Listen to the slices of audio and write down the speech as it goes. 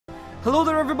Hello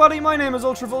there everybody, my name is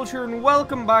Ultra Vulture and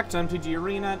welcome back to MTG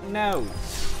Arena. Now,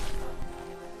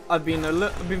 I've been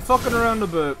fucking around a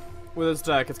bit with this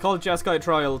deck. It's called Jeskai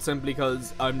Trial simply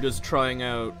because I'm just trying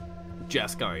out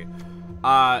Jeskai.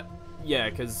 Yeah,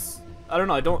 because, I don't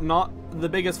know, not the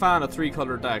biggest fan of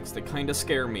 3-color decks. They kind of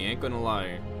scare me, ain't gonna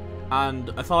lie.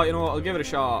 And I thought, you know what, I'll give it a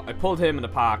shot. I pulled him in the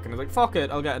pack and I was like, fuck it,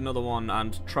 I'll get another one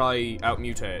and try out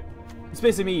Mutate. It's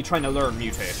basically me trying to learn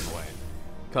Mutate in a way.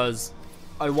 Because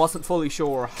I wasn't fully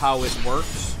sure how it worked,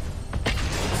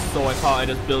 so I thought I'd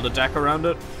just build a deck around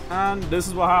it, and this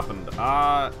is what happened.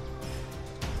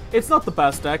 It's not the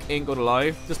best deck, ain't gonna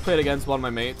lie. Just played against one of my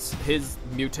mates. His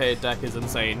Mutate deck is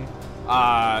insane.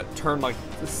 Turn like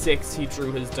 6, he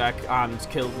drew his deck and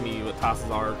killed me with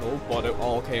Tass's Oracle, but it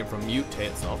all came from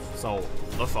Mutate stuff, so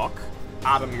the fuck.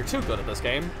 Adam, you're too good at this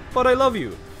game, but I love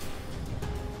you.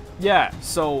 Yeah,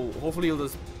 so hopefully you'll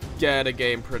just get a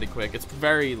game pretty quick. It's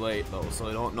very late though, so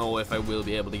I don't know if I will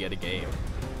be able to get a game.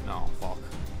 No, fuck.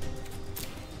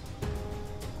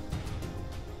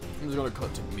 I'm just gonna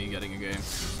cut to me getting a game.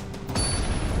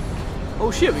 Oh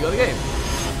shit, we got a game.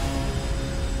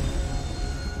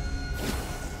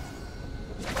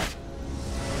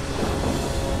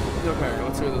 Okay,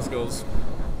 let's see where this goes.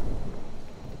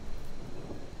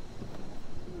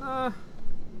 Not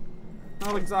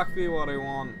exactly what I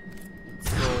want.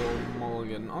 So,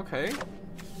 mulligan. Okay.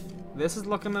 This is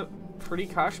looking at pretty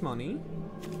cash money.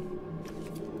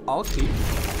 I'll keep.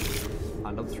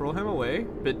 And I'll throw him away.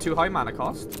 Bit too high mana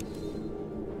cost.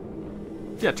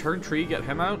 Yeah, turn 3, get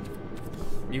him out.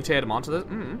 Mutate him onto this.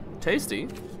 Tasty.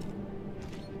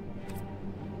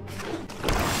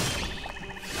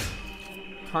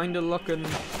 Kinda looking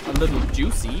a little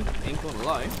juicy, ain't gonna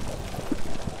lie.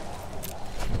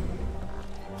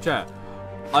 Chat.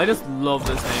 I just love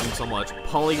this name so much.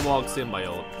 Polywog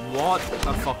Symbiote. What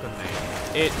a fucking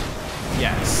name.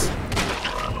 Yes.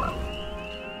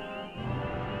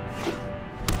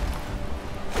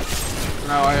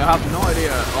 Now, I have no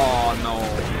idea. Oh, no.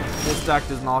 This deck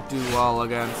does not do well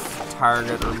against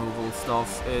target removal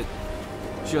stuff. It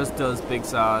just does big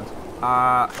sad.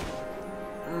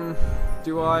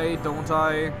 Do I? Don't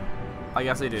I? I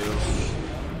guess I do.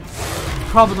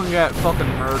 Probably gonna get fucking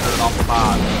murdered off the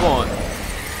bat, but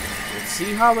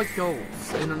see how it goes.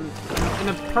 In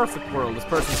a perfect world, this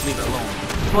person should leave it alone.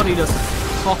 But he doesn't.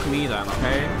 Fuck me then,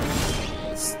 okay?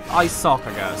 I suck,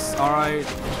 I guess. Alright?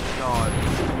 God.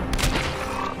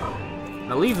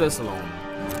 Now leave this alone.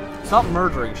 Stop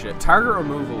murdering shit. Target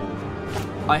removal.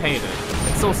 I hate it.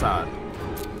 It's so sad.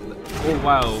 Oh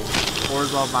wow.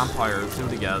 Orzhov vampires.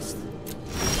 Who'd have guessed?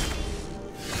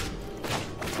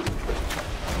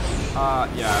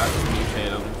 Yeah, I just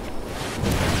mutate him.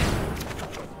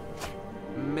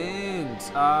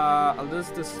 I'll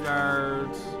just discard.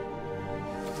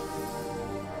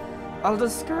 I'll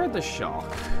discard the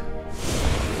shock.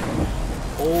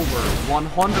 Over.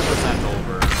 100%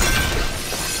 over.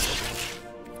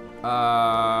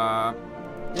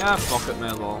 Yeah, fuck it, may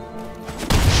as well.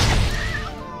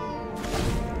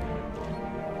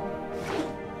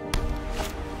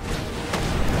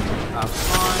 That's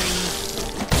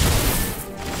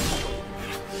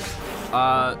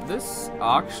fine. This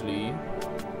actually.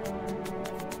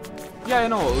 Yeah,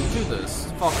 no, we'll do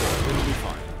this. Fuck it, it'll be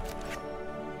fine.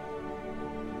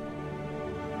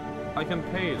 I can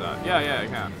pay that. Yeah, I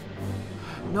can.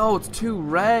 No, it's too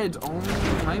red. Oh,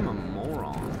 I'm a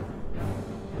moron.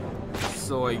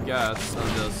 So I guess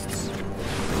I'll just this.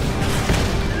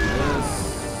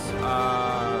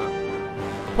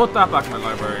 Put that back in my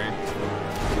library.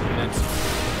 Next.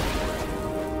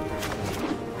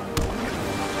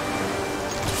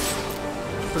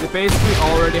 So they basically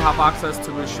already have access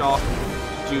to the shock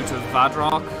due to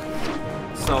Vadrock.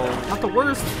 So, not the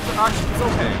worst, but actually it's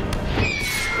okay.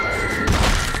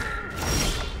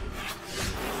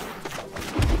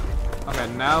 Okay,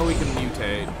 now we can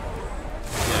mutate.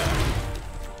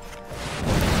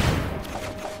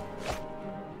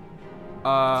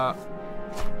 Yeah.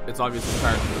 It's obviously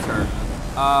hard to discard.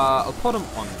 I'll put him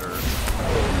under.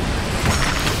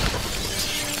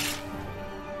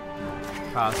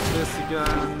 Cast this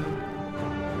again.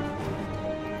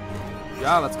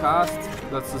 Yeah, let's cast.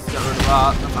 Let's just get rid of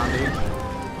that. That's handy.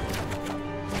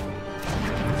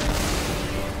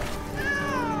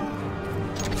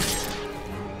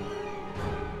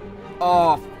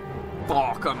 Oh,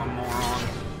 fuck, I'm a moron.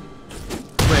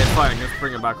 Wait, fine, let's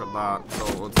bring it back with that.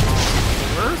 So it's not the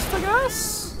worst, I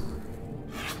guess?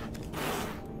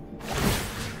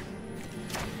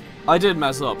 I did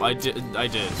mess up. I did.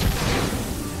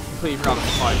 Completely forgot the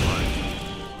 5 card.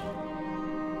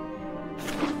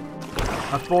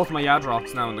 I've both my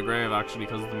Yadroks now in the grave, actually,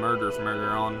 because of the murder from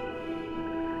earlier on.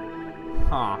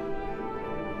 Huh.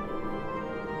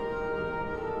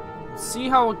 Let's see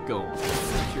how it goes.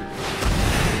 I'm curious.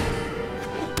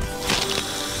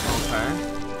 Okay.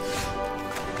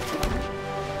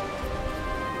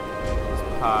 Let's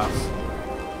pass.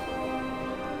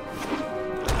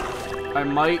 I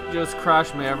might just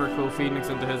crash my Evercool Phoenix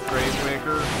into his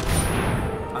Gravemaker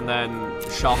and then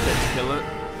shock it to kill it.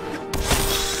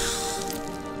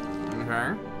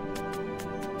 Okay.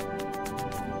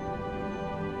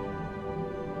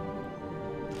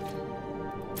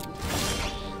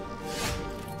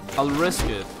 I'll risk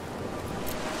it.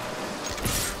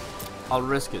 I'll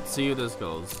risk it. See how this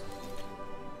goes.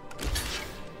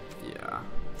 Yeah.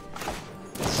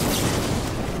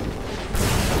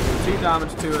 2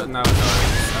 damage to it and now it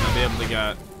dies. And I'll be able to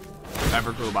get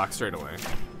Evercool back straight away.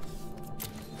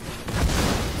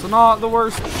 So not the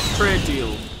worst trade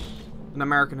deal in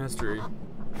American history.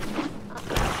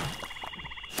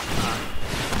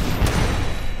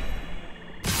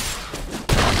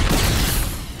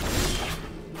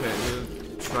 Okay,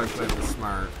 we'll try playing this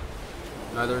smart.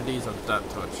 Neither of these have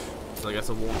Death Touch, so I guess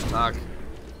it won't attack.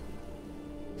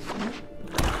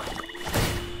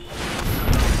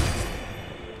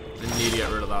 I need to get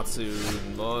rid of that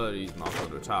soon, but he's not going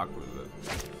to attack with it.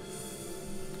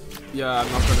 Yeah,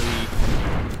 I'm not going to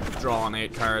be drawing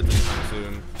 8 cards anytime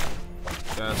soon.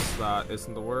 Guess that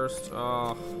isn't the worst.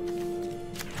 Oh,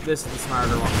 this is the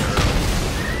smarter one there.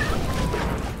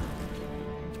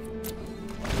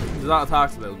 If that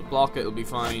attacks it, it'll block it, it'll be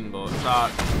fine, but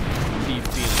that keeps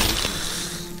being a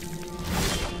nuisance.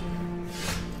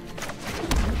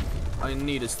 I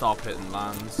need to stop hitting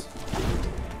lands.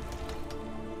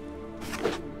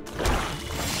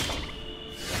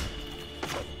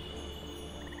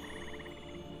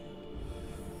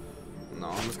 No,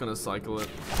 I'm just gonna cycle it.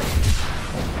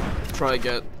 Try to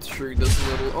get through this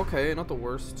little. Okay, not the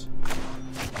worst.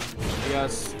 I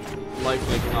guess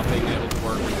lifelink not being able to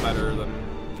work is better than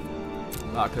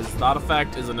that, because that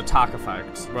effect is an attack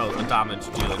effect. Well, a damage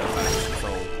dealing effect, so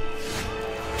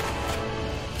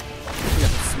yeah,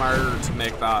 it's smarter to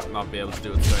make that not be able to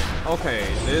do its thing. Okay,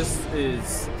 this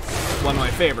is one of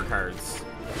my favorite cards.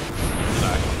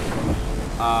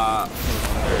 I'm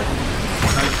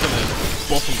just gonna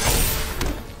buff him both.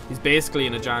 He's basically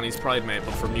in a Ajani's Pridemate,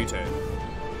 but for Mutate.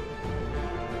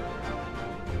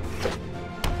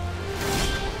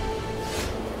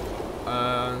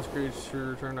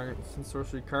 Creature, return a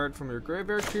sorcery card from your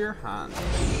graveyard to your hand.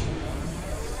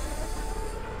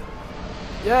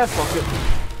 Yeah, fuck it.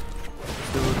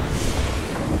 Let's do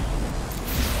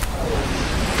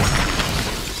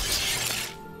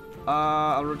it.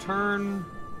 I'll return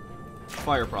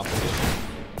Fire Propagation.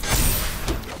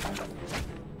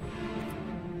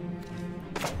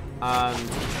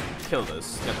 And kill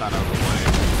this. Get that out of the way.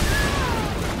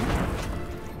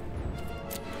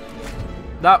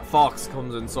 That Fox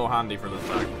comes in so handy for this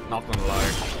deck, not gonna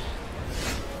lie.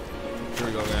 Here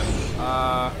we go again.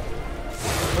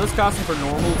 Let's cast him for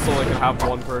normal so I can have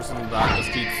one person that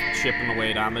just keeps chipping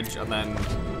away damage and then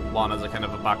one as a kind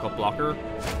of a backup blocker.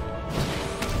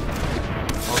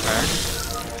 Okay.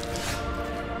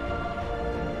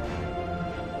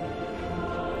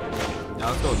 Yeah,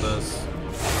 let's go with this.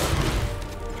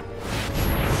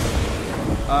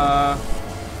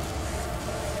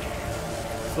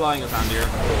 Flying is handier.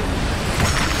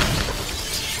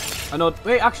 I know.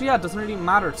 Wait, actually, yeah, it doesn't really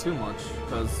matter too much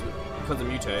because of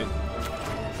Mutate.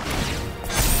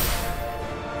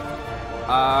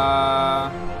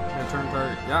 Return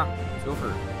card. Yeah, let's go for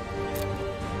it.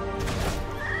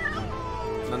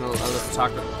 Then I'll just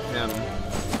attack him.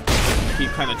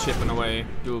 Keep kind of chipping away.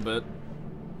 Do a bit.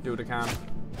 Do what I can.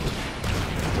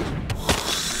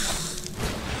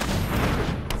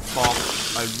 Fuck.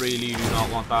 I really do not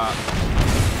want that.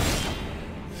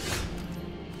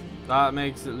 That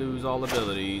makes it lose all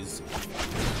abilities.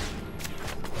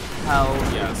 Hell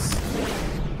yes.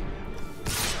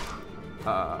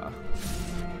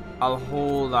 I'll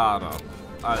hold that up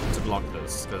to block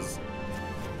this, because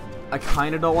I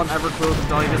kind of don't want Evercool to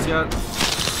die just yet.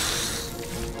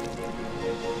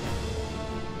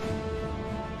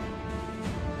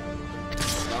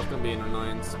 That's gonna be an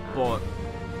annoyance, but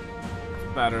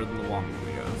better than the one,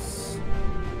 I guess.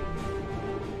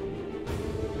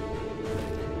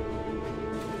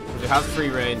 It has free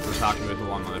reign for attacking with the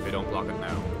 1/1 if you don't block it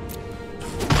now.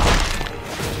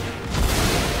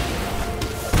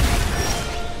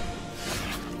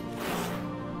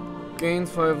 Gains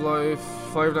 5 life,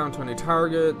 5 down to any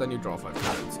target, then you draw 5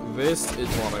 cards. This is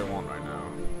what I want right now.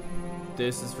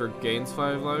 This is for gains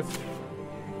 5 life.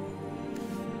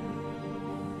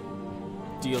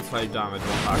 Deals 5 damage,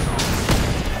 one back on.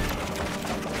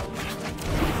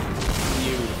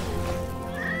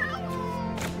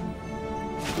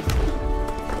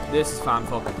 This is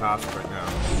fan-fucking-tastic right now.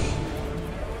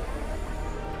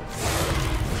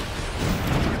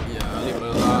 Yeah, I'll leave it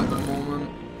at that at the moment.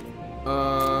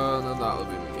 Then that'll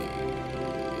be me.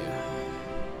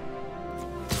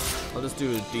 I'll just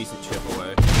do a decent chip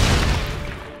away.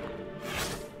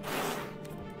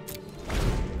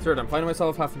 Third, I'm finding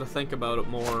myself having to think about it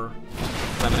more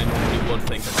than I normally would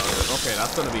think about it. Okay,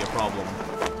 that's gonna be a problem.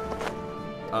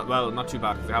 Well, not too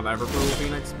bad because they have Everglow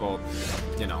Phoenix, but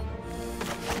you know.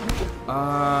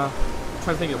 I'm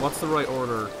trying to think of what's the right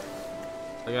order.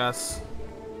 I guess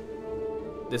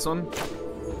this one.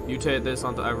 Mutate this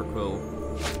onto Everquill,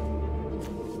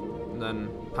 and then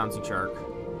Pansy Shark.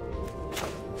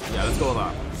 Yeah, let's go with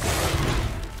that.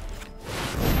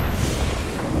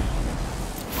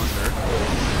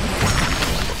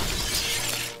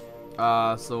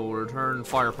 So return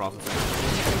Fire Prophecy.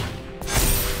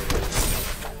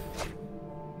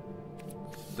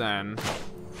 Then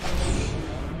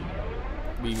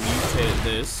we mutate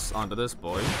this onto this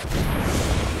boy.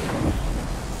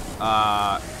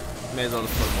 May as well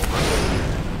just put him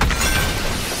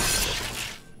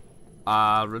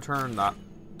over. Return that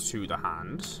to the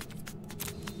hand.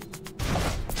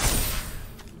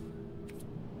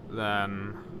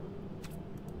 Then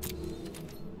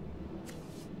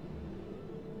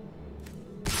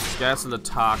guess an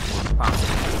attack with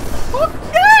passive.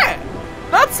 Okay!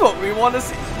 That's what we want to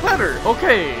see better.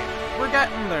 Okay, we're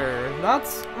getting there.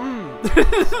 That's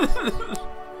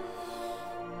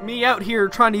me out here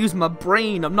trying to use my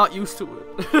brain. I'm not used to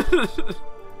it.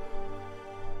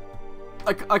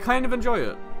 I kind of enjoy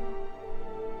it.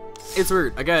 It's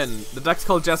weird. Again, the deck's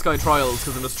called Jeskai Trials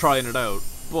because I'm just trying it out.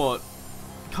 But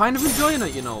kind of enjoying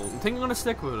it, you know. I think I'm gonna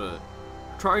stick with it.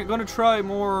 Gonna try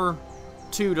more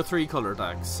 2 to 3 color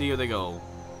decks. See how they go.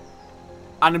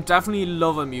 And I'm definitely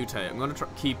loving Mutate. I'm gonna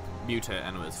keep Mutate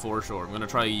anyways, for sure. I'm gonna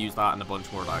try to use that in a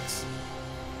bunch more decks.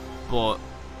 But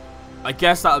I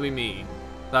guess that'll be me.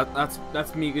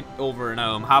 That's me over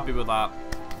now. I'm happy with that.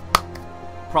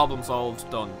 Problem solved.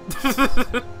 Done.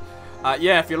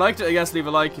 Yeah, if you liked it, I guess leave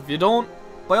a like. If you don't,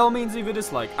 by all means leave a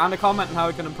dislike and a comment on how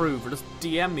I can improve, or just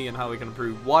DM me on how I can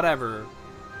improve, whatever.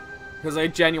 Because I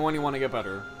genuinely want to get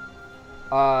better.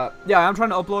 Yeah, I'm trying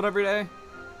to upload every day,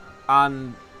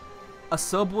 and a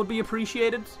sub would be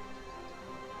appreciated.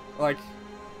 Like,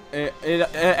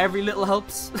 every little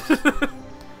helps.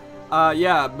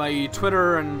 Yeah, my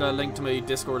Twitter and link to my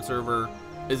Discord server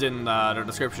is in the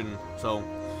description, so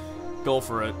go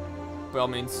for it, by all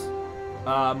means.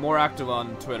 More active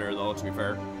on Twitter, though, to be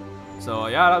fair. So,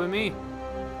 yeah, that'll be me.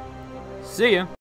 See ya.